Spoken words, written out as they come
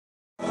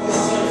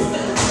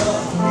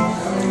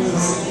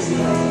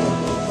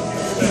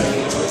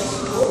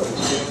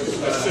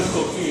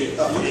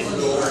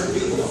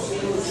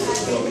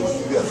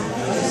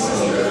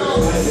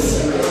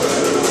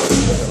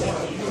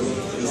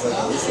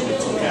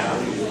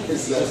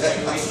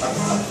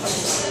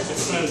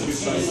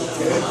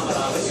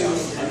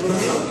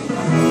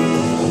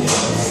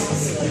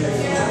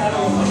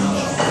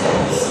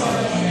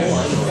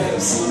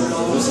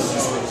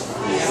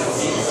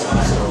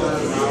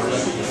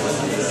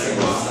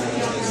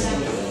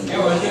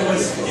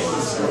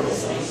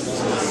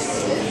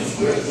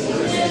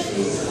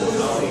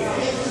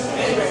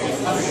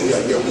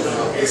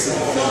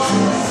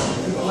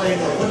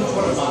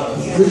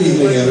Good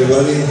evening,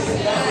 everybody.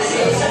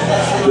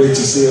 Great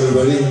to see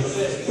everybody.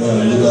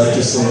 We'd like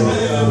to say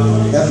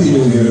Happy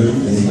New Year,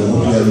 and I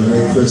hope you have a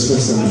great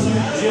Christmas and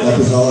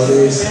happy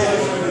holidays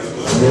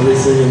and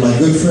everything. And my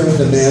good friend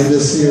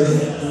Amanda's here.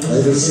 I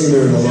haven't seen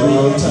her in a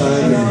long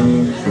time,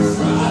 and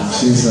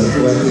she's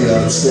quite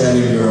the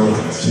outstanding girl.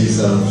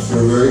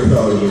 We're very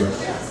proud of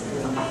her.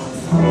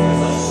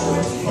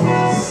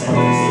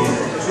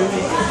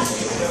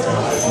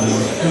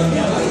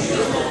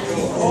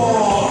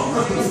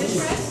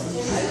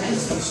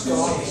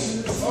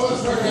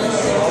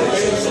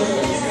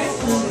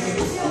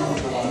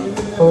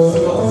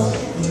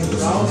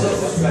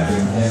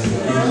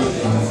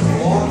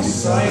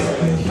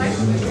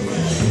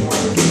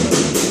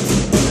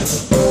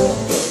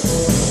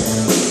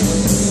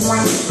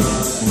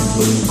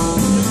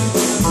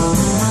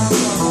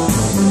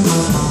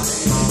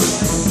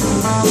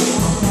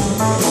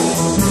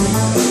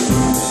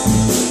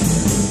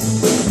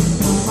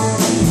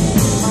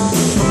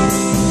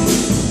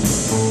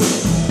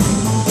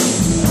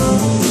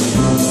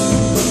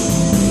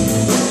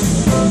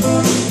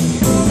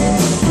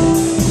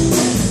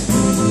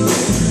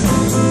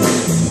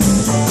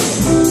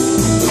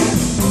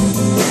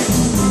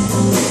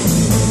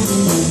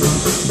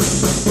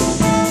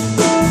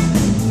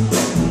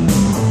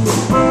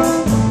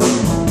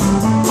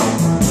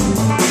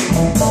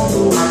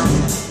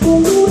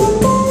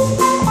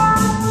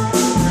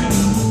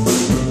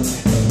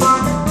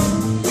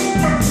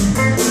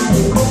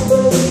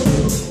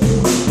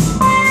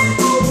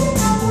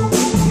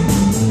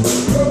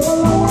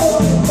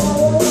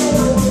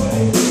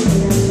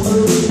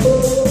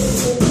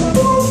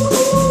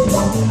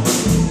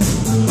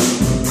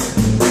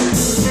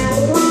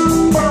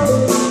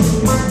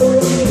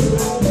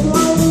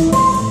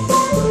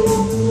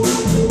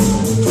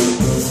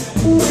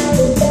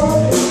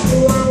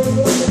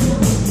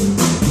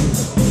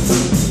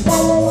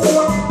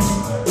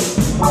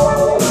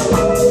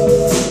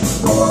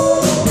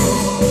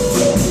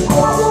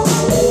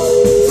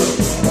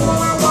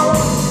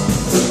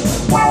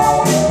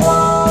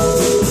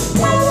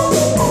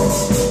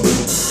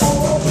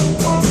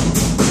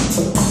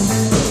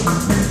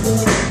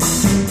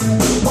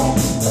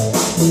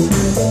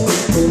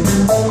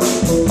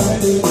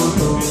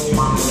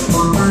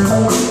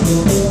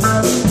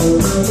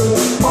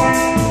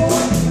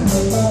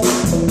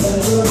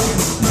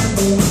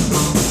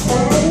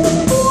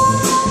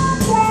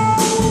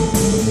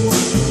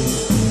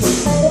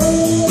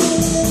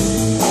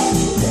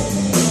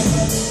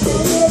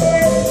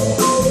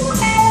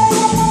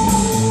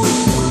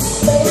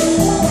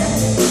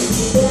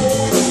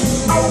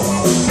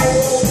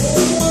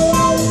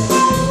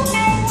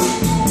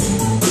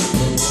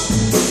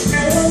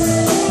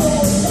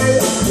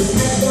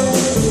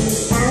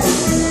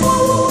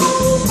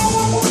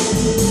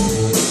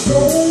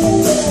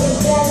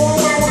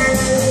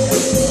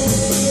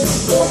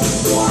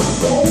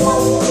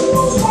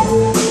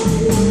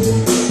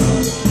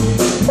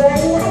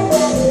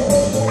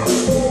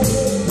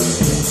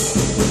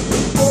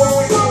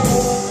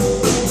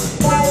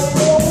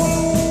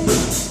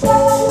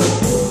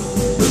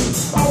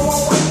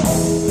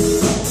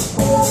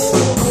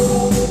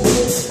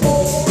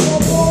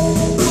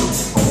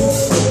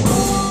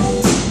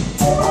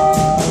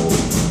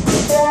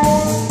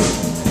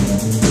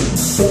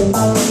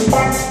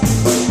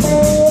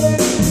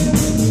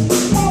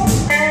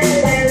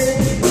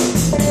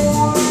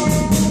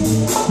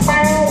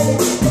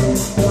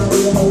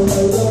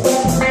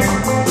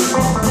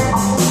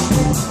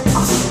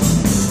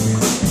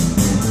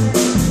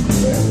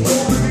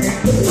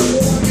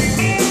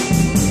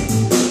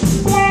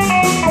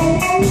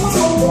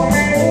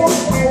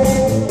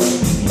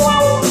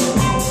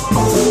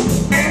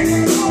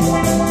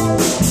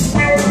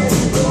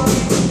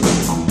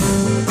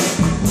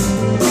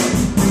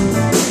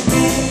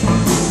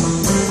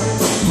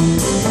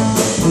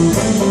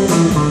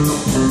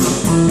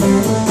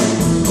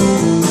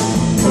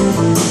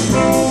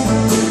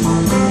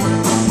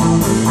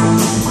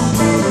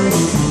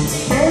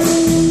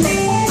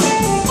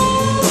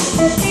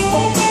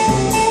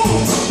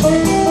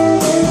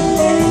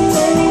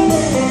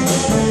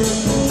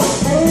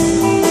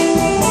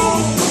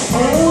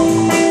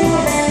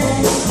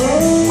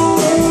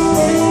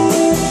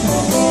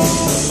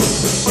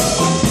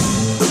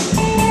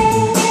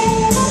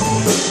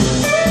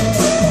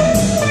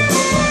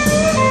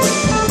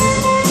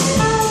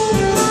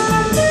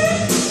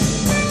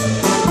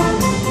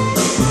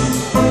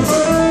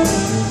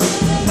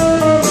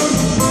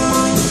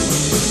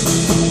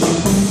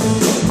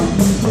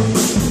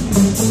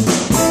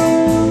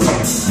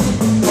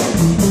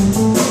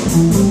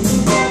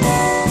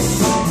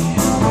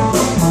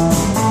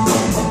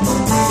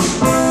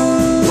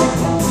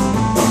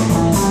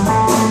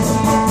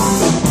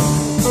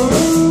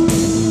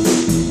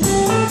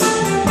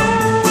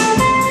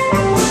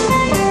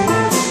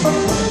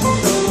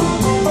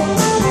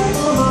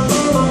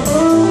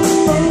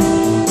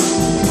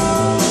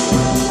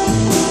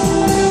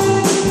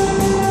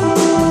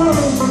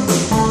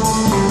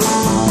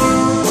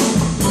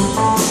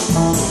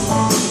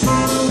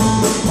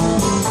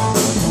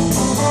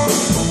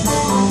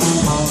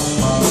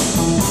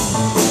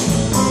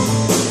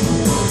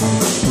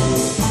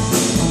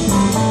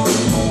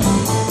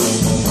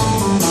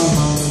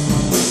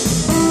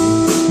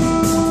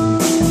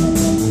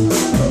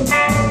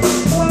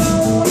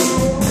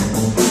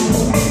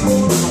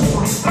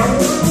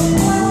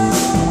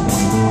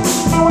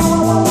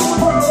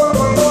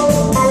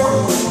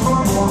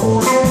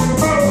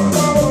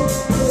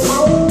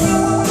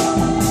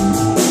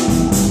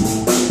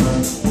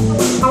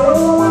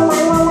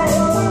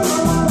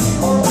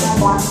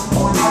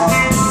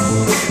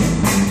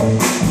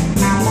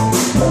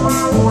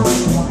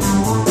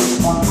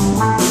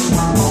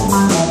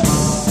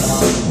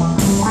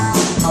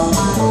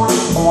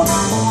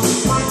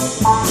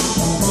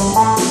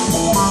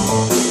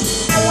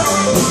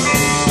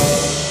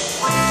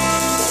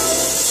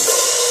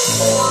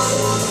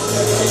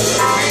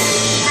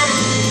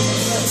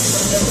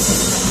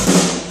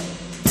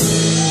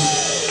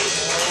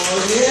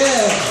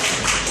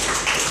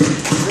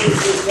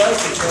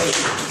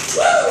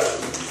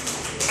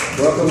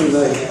 Welcome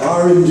tonight,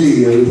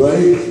 R&D,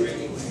 everybody.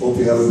 Hope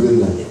you have a good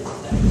night.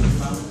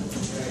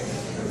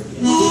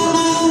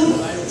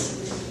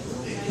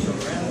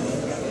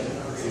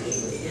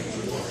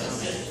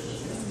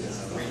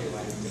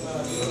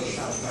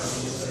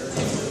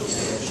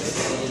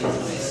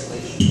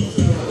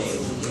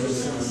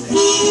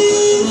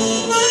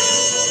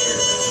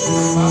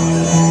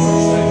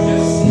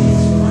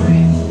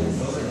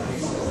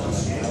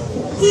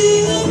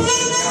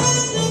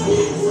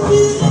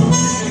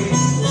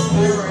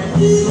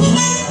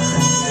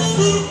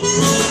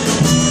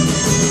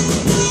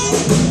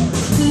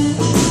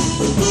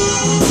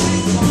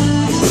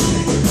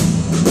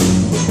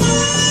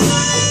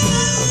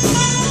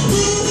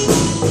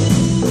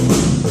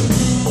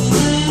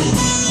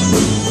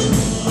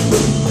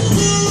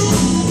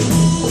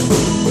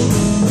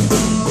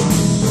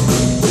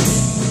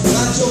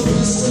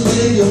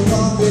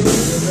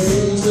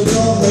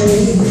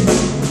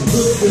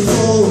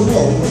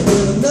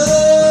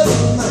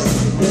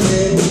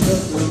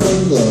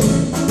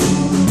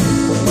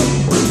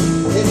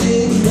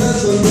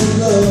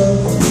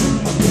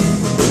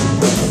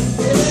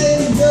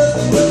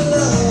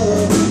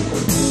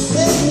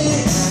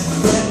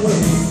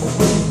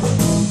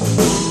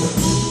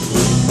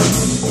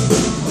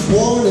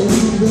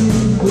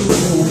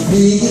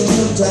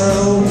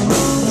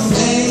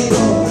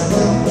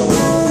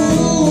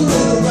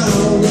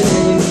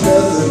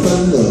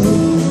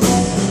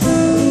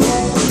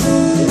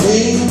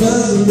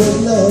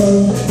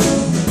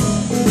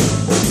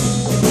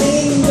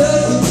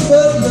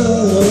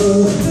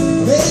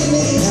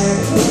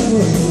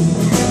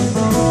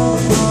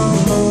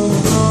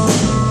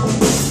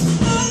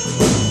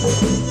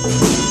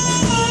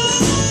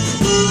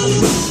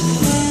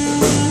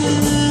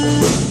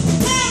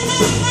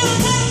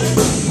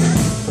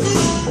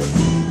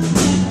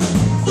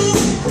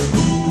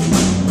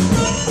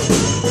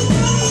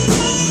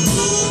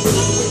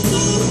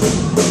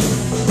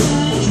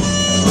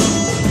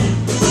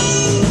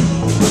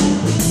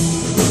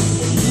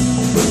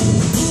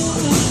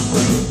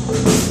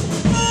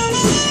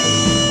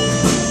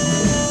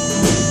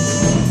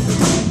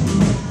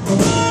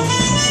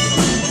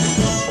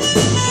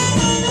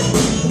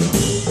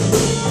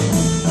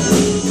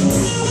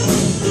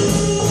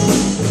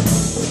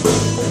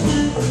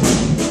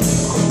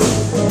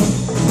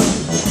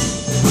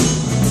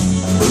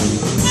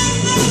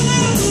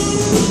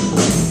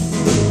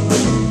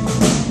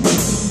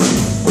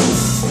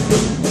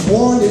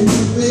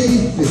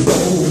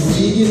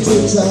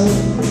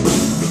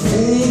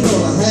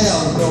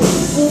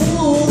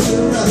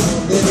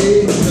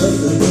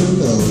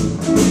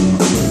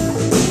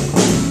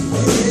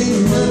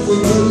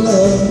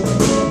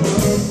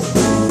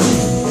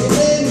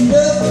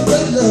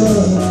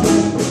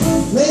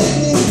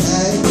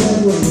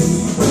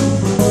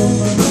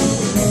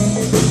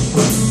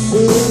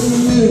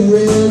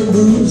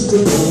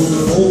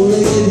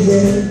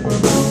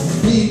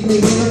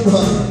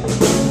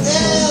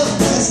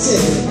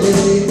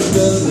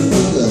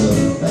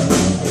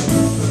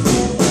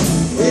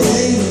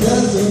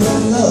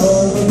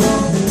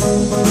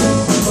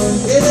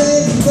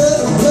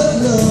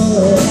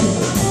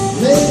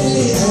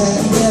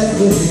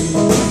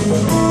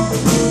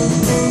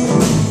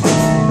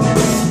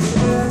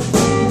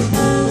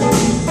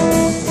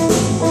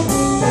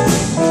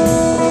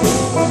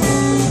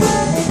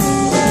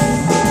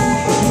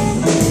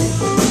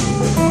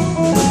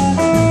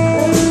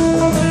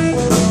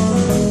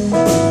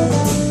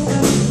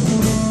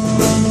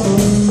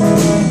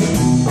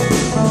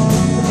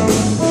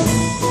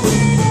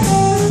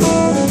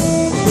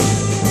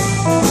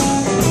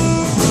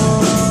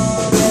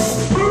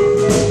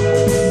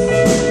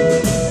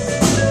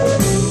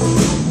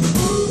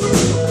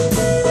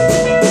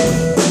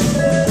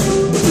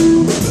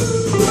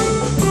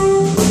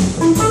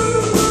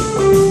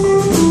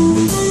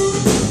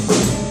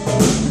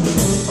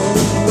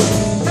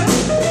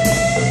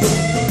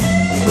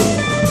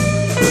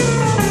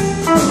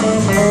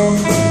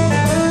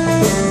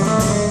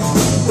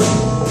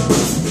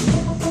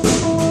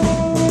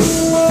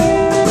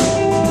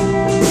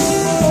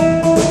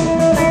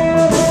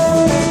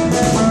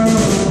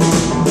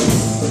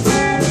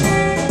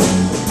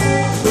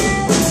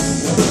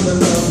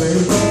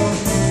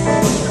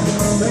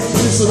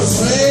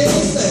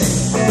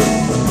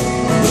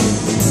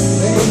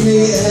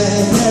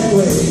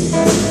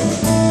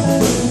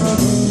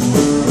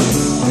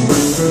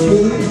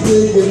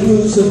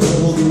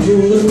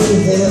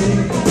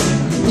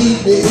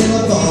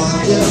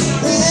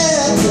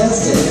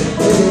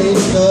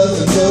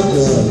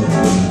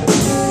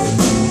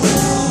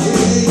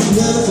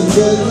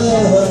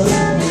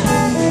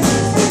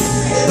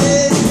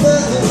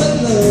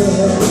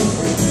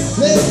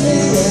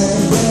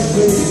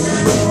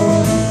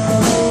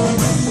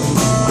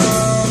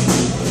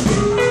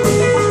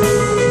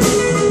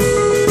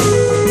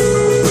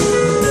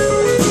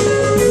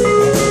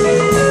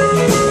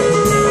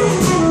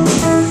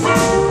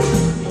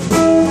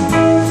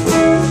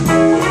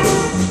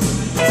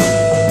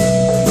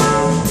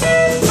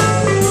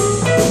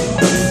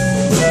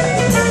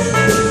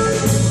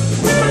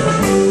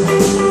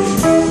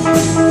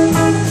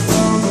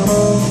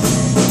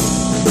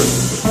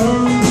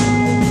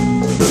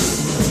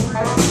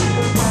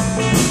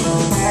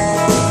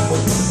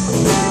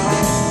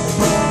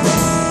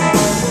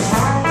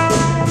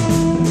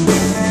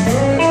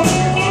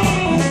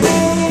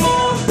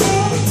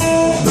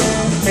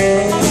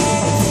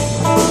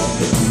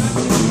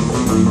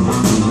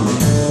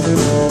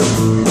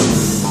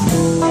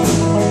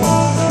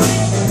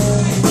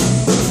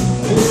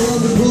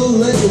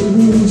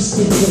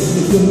 to play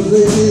the good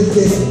lady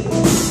again.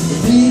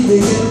 Leave me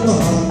in my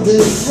heart,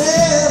 this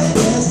half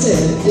past 10.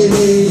 It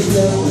ain't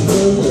nothing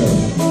but love.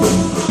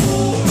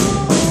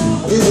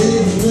 It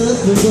ain't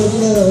nothing but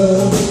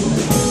love.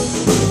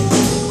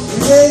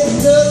 It ain't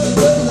nothing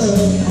but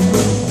love.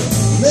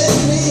 Make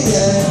me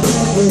act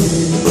that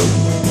way.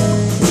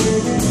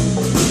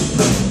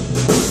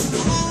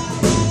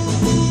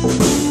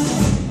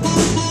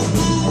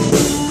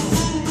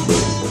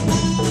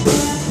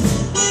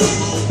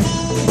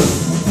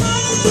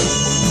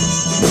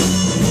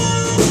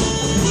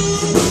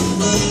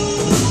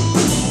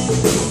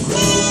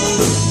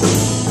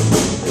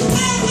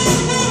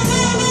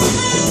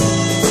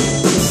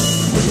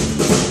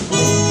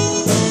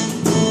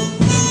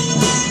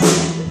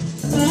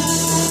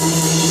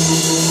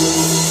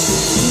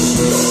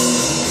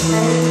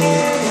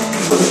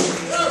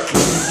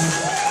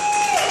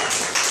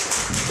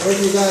 Thank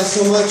you guys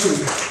so much, and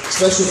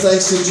special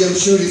thanks to Jimi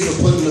Schutte for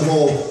putting the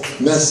whole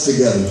mess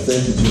together.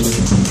 Thank you, Jimmy.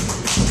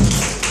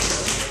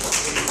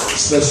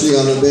 Especially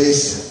on the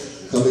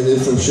bass, coming in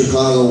from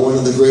Chicago, one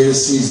of the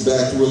greatest. He's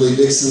backed Willie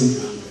Dixon,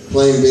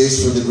 playing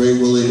bass for the great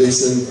Willie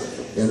Dixon,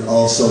 and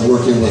also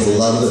working with a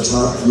lot of the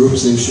top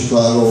groups in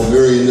Chicago.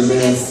 Very in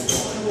demand.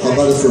 How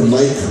about it for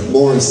Mike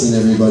Morrison,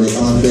 everybody,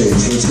 on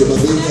bass? Let's give a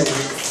big hand.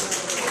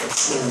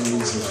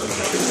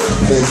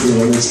 Thank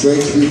you, and it's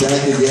great to be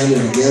back again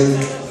and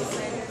again.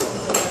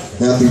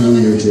 Happy New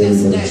Year to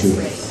everybody, too.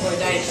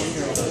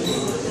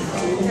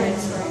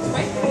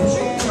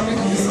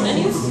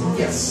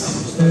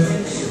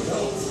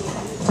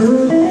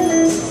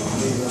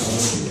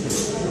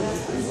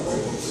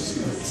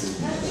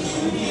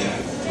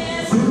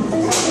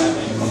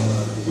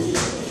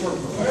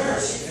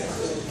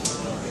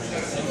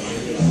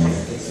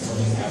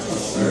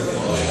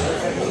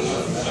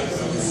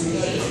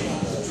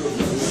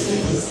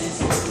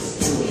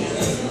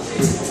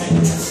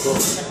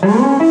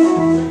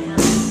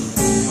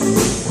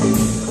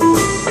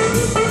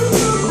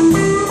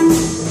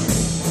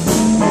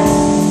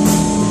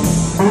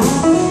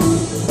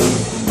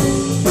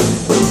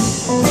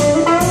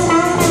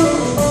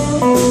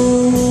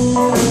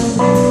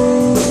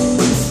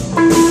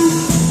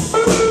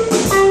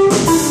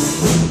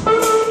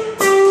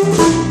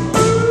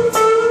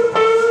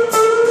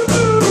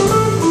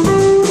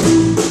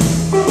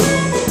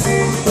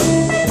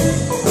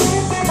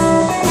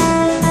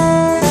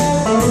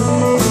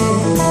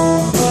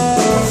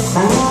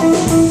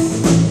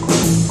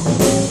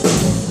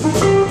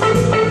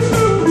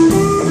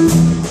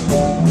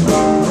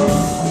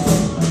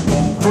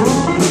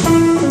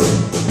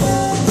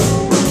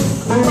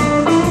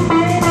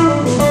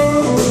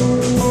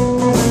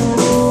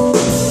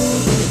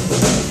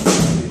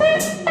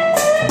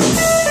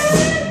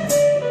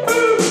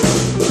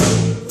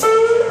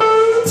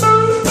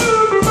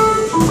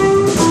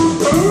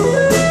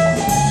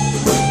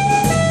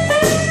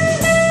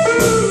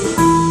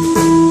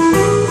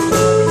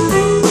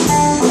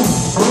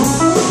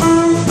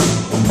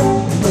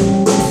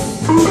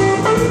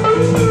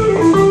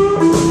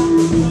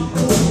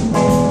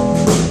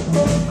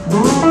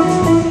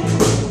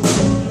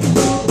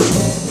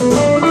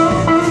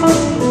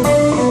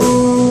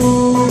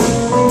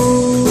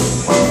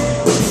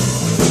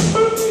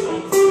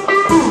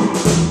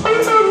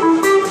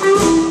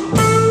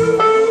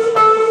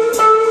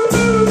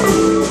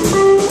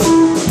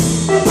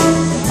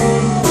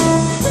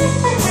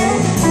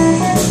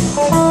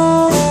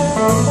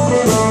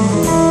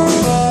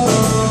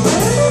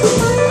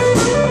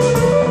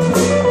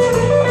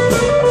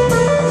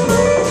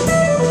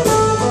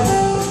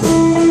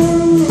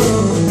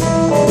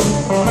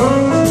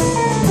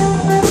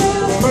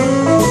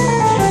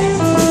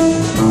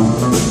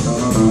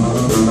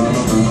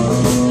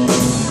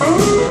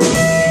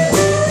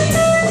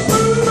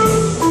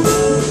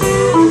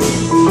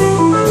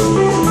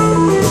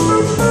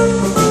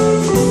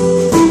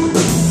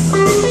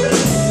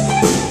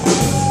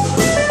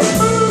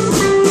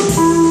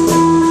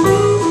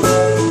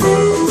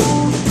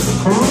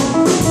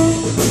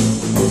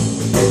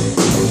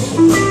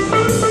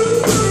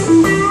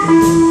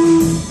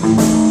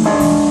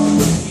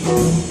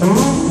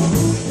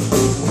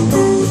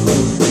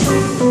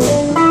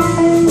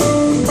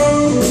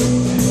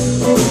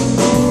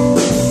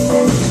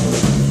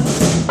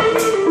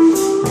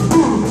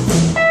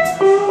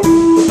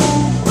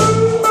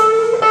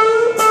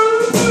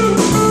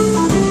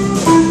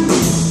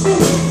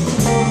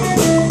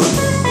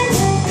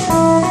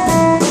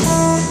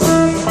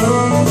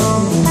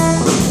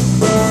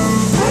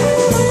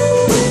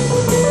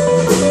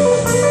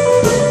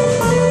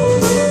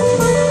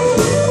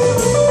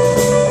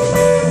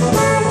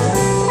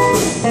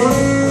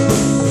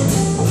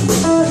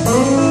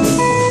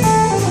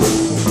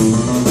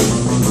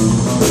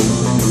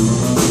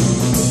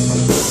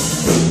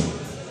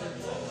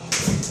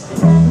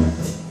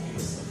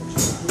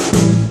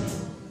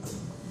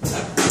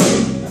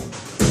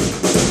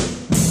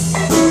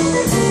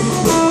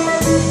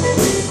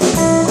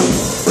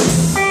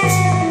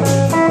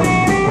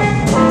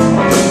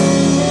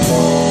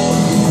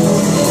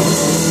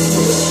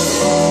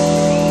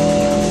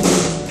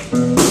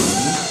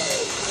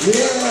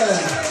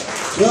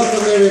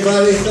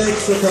 everybody.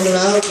 Thanks for coming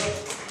out.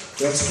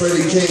 That's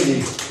Freddie King.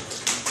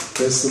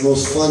 That's the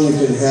most fun you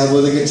can have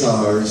with a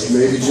guitar. Is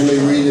maybe Jimmy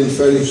Reed and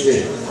Freddie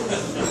King.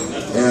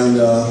 And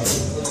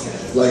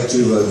I'd like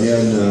to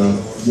again,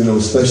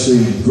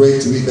 especially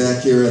great to be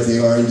back here at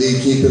the R&D,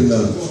 keeping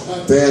the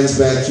bands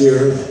back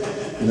here.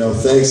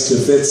 Thanks to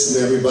Fitz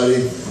and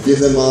everybody. Give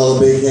them all a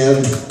big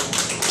hand.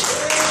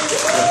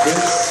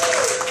 Fitz.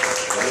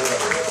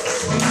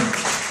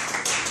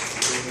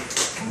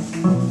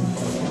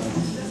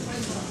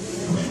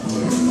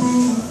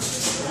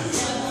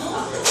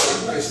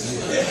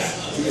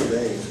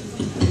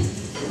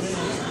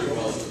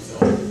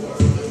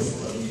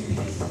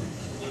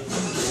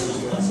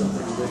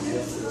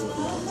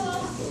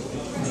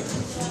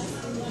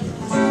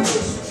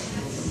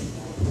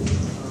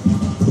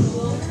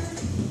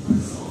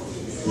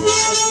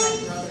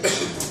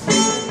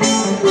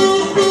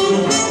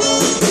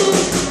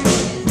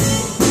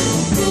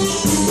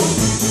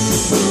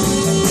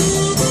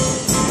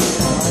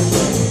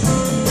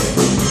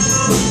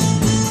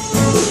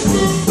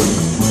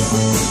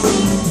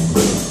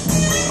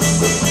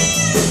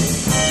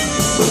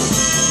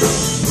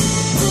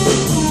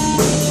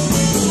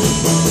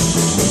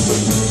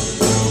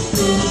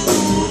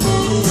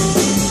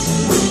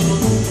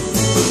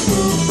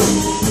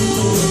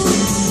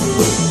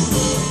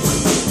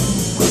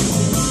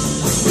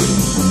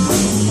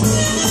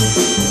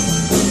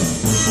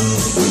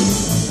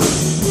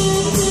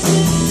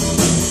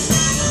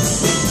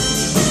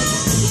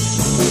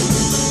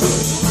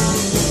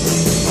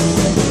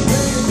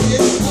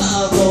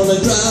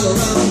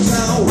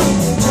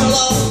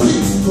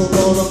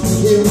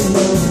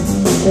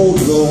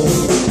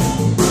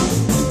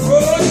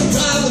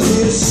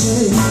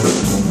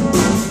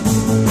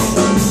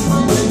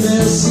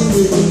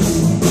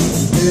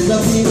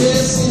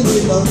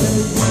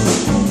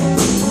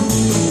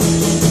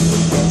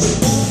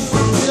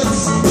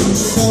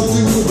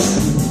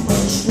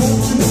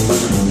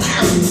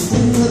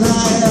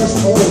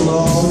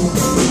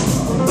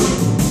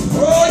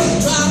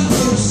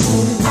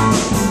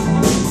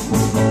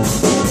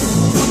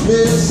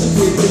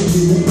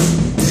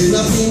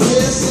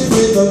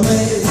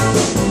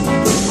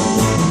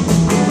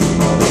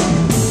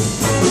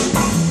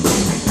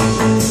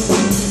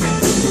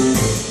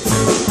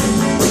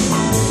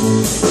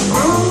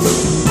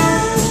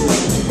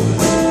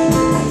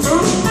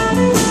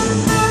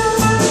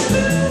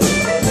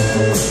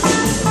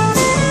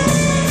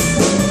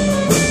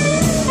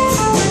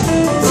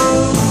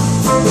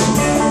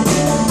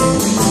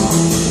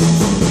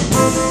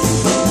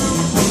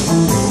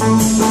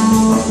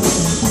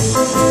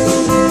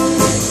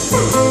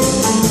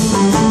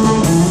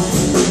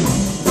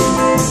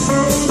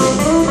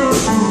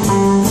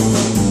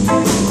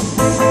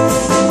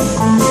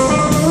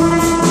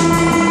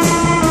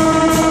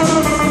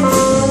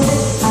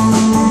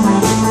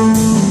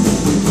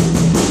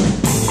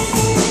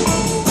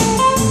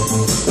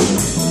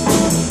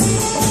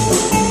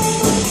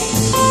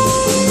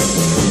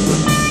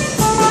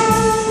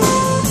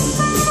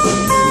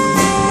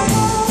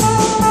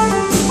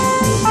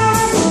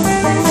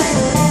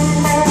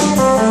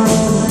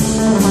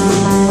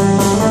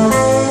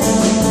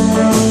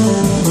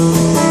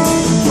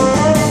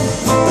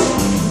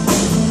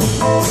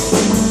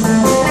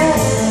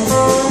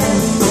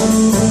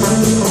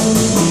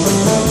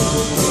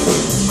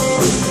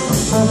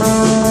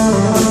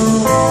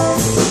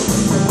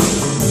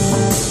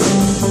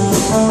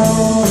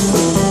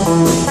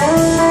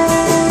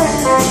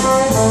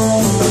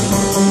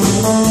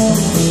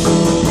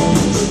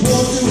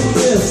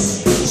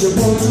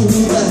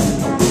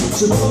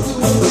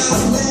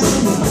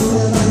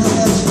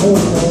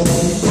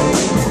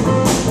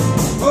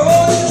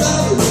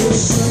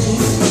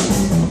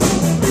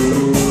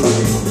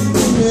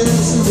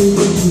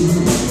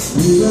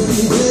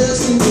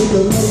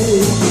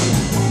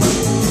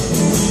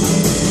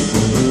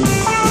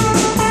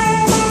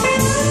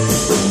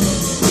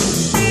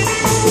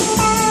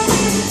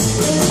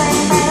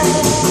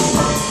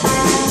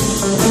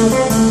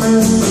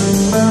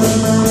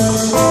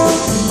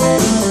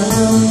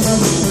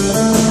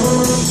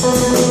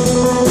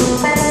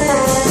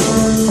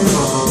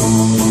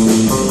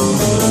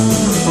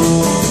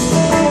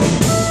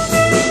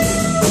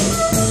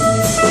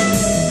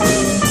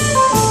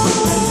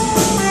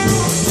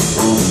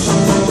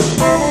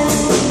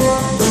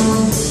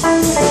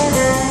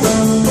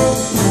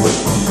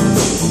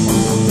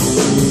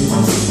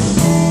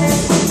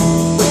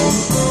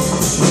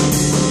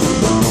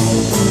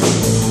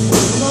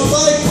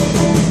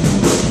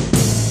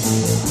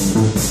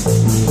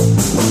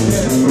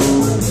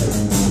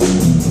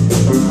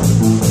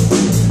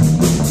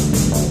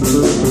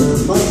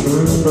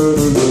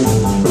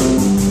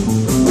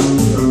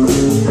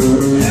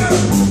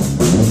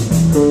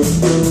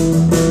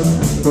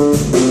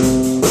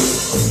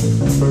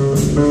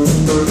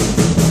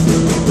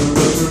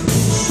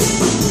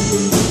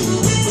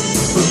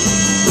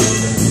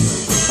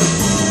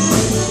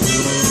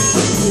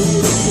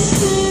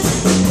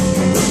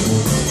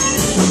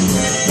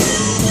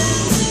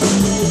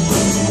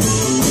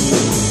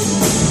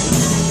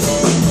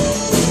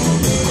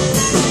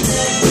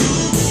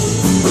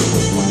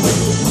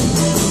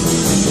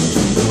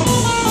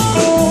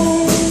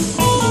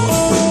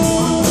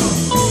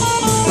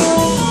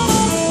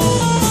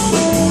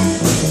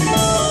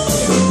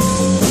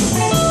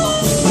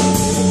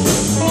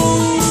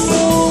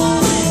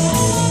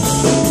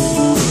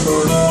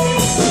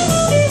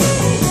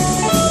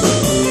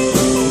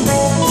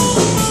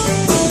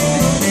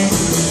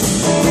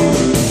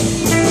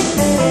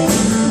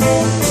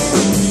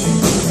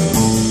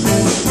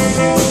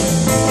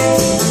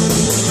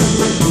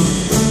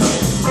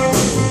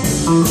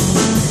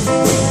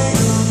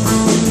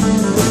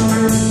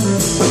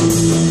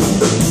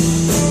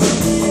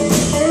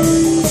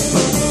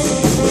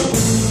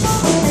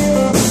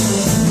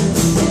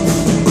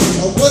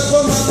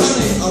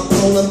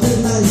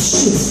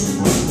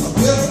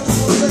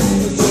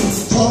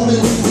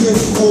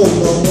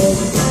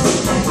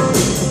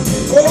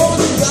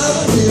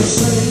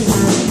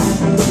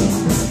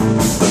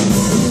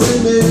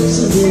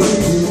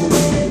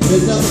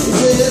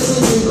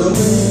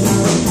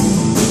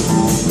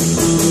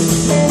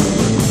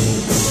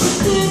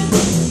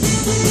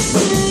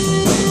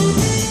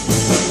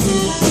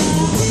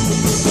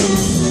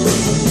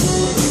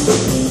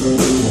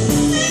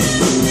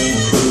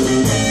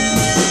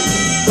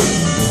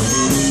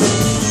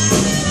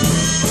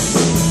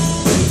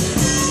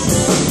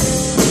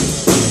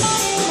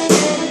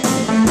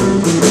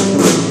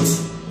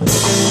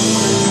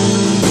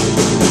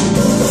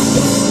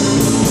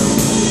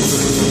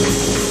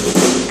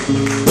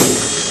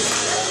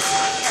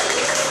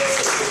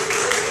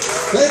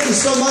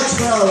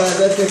 all right,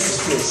 that makes us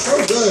feel so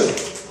good.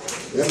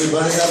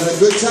 Everybody having a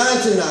good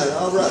time tonight.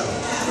 All right.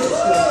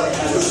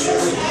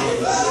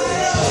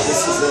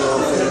 This is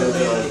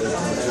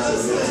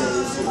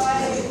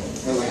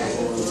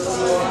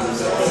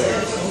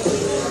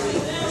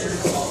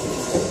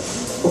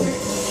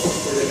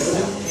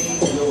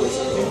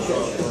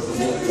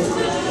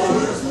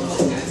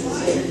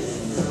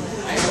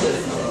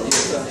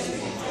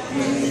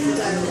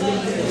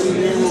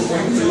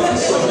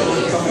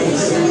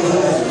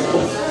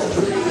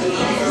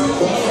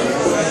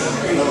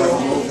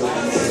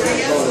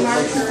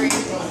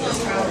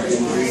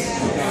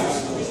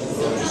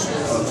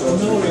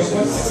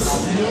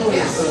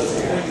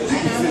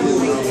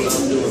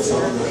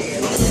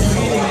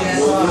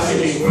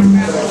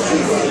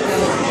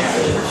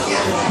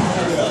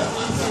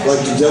I'd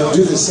like to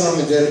do this song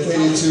and dedicate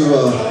it to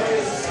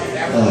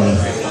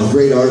a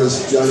great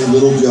artist, Johnny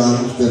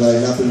Littlejohn, that I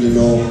happen to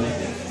know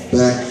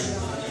back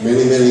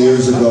many, many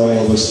years ago.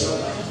 I was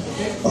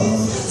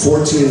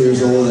 14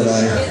 years old, and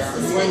I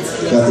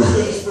got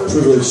the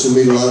privilege to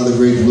meet a lot of the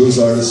great blues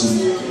artists.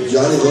 And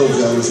Johnny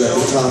Littlejohn was at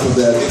the top of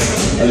that.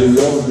 I didn't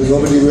know,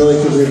 nobody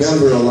really could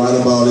remember a lot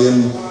about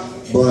him,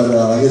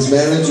 but his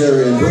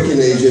manager and booking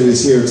agent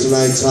is here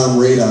tonight, Tom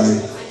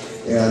Radai.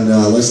 And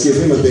let's give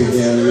him a big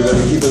hand.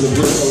 Everybody keeping the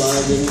blues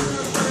alive in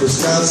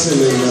Wisconsin.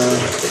 And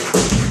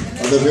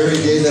on the very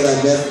day that I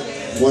met,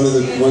 one of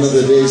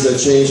the days that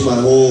changed my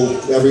whole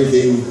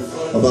everything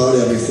about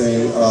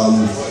everything,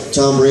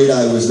 Tom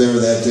Radai was there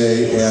that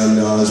day and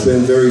has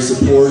been very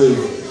supportive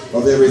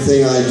of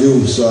everything I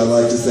do. So I'd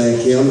like to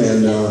thank him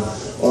and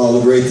all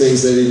the great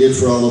things that he did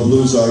for all the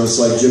blues artists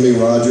like Jimmy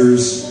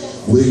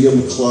Rogers,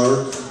 William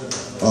Clark,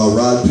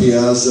 Rod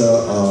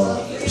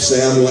Piazza,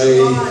 Sam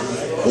Lay,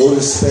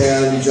 Otis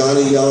Spann,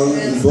 Johnny Young.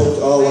 He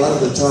booked a lot of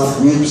the top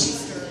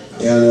groups,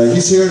 and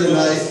he's here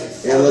tonight.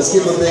 And let's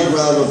give him a big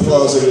round of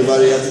applause,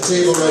 everybody, at the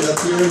table right up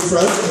here in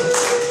front.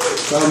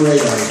 Tom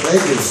Radai,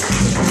 thank you.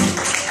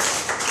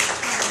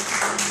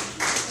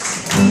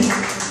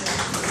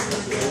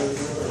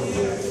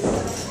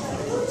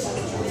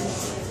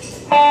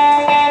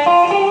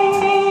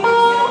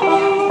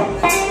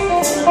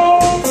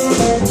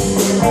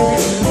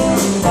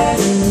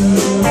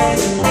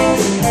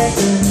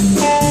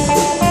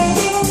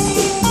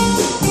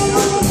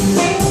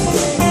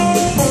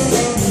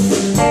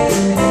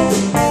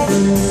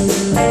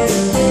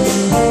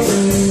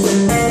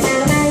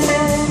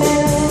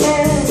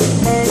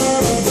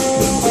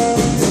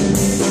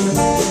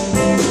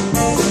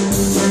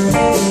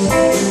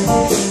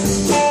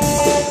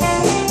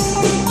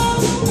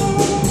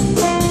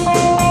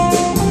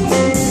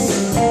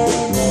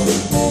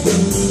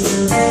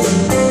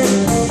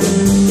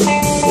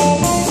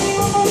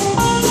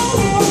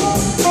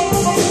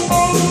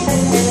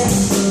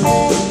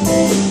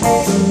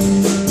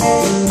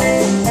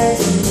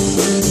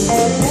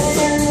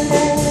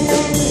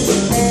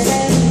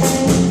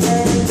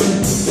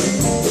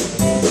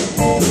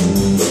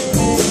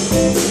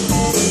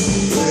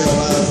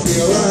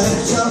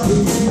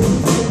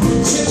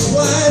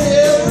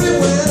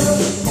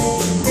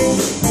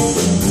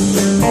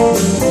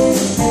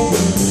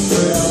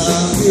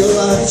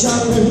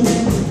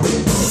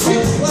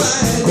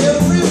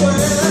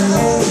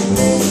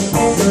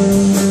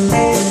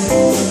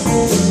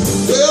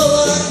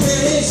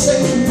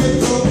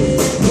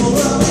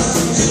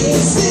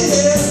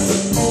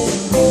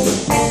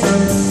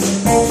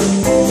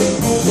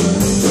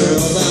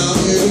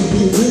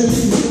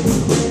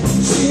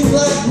 Seems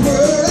like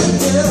murder.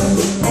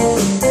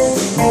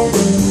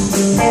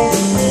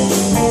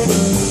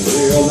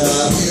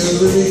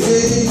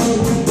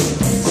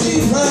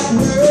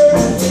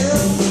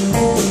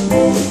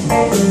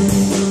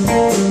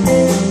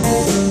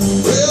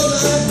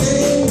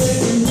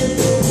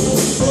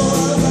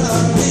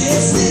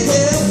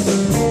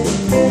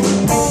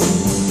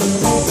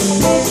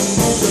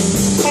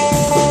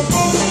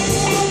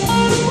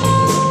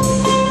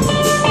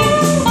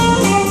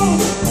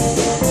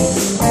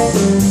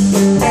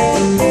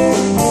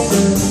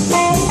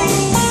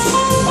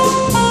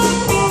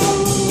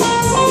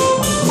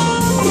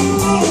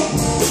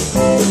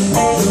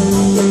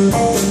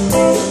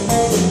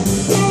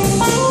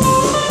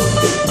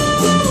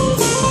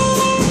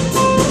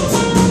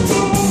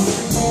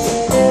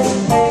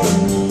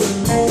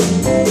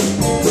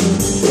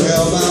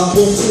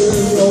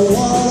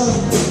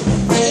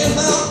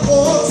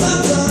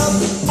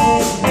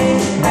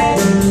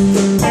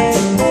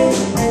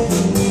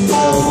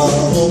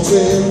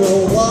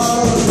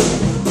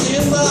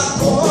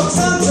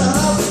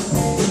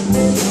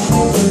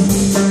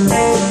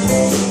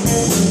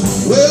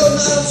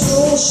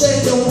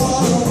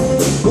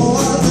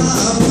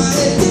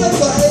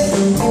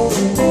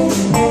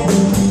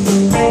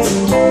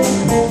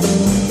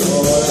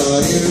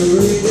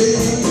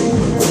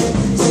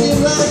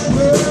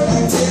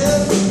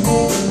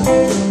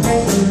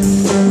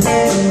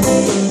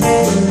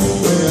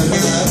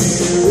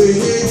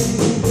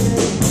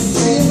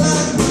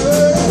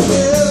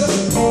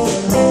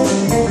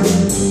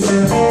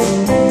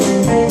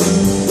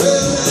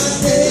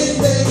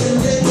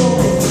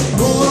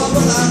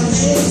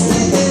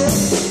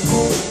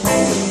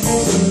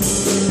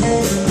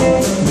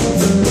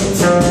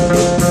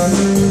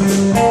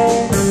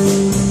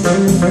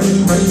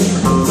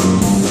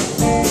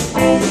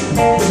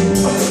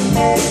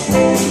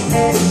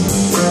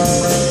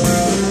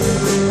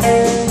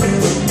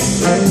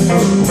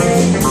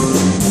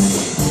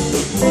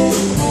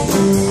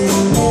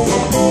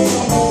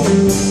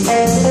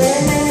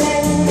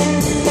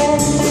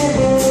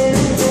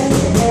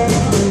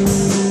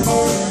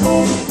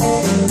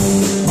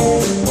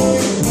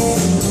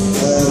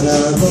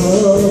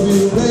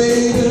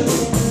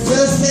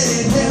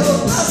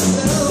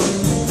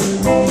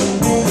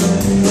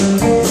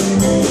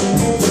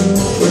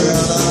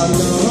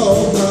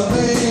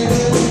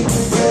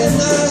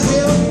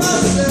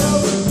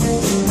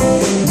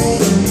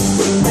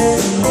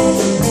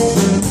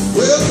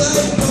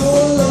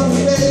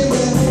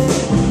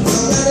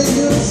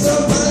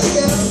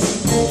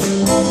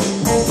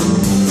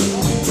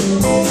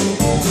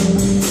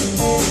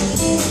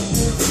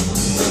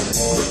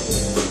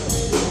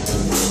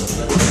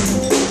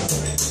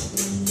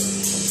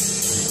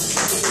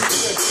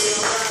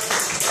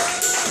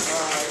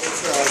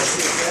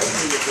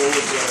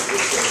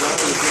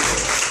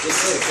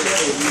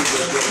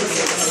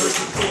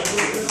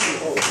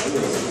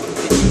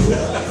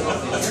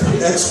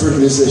 Expert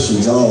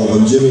musicians, all of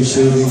them. Jimi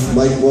Schutte,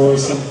 Mike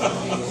Morrison.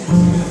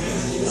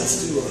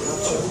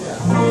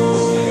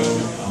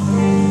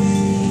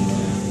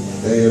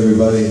 Hey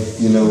everybody,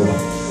 you know,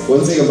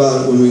 one thing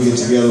about when we get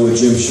together with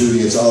Jim Schutte,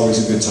 it's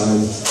always a good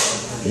time.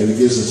 And it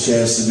gives us a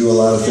chance to do a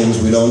lot of things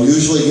we don't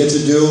usually get to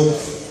do.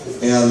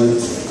 And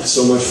it's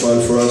so much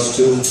fun for us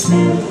too.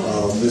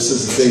 This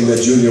is the thing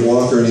that Junior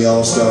Walker and the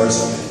All-Stars,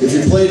 if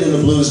you played in a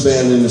blues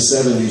band in the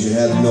 70s, you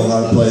had to know how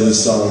to play this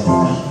song.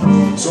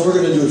 So we're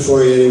going to do it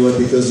for you anyway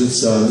because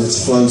it's a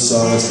fun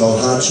song. It's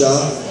called Hot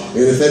Shot.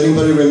 And if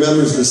anybody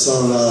remembers the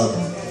song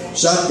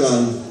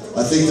Shotgun,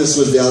 I think this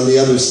was on the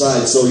other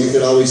side, so you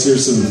could always hear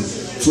some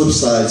flip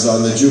sides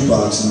on the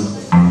jukebox. And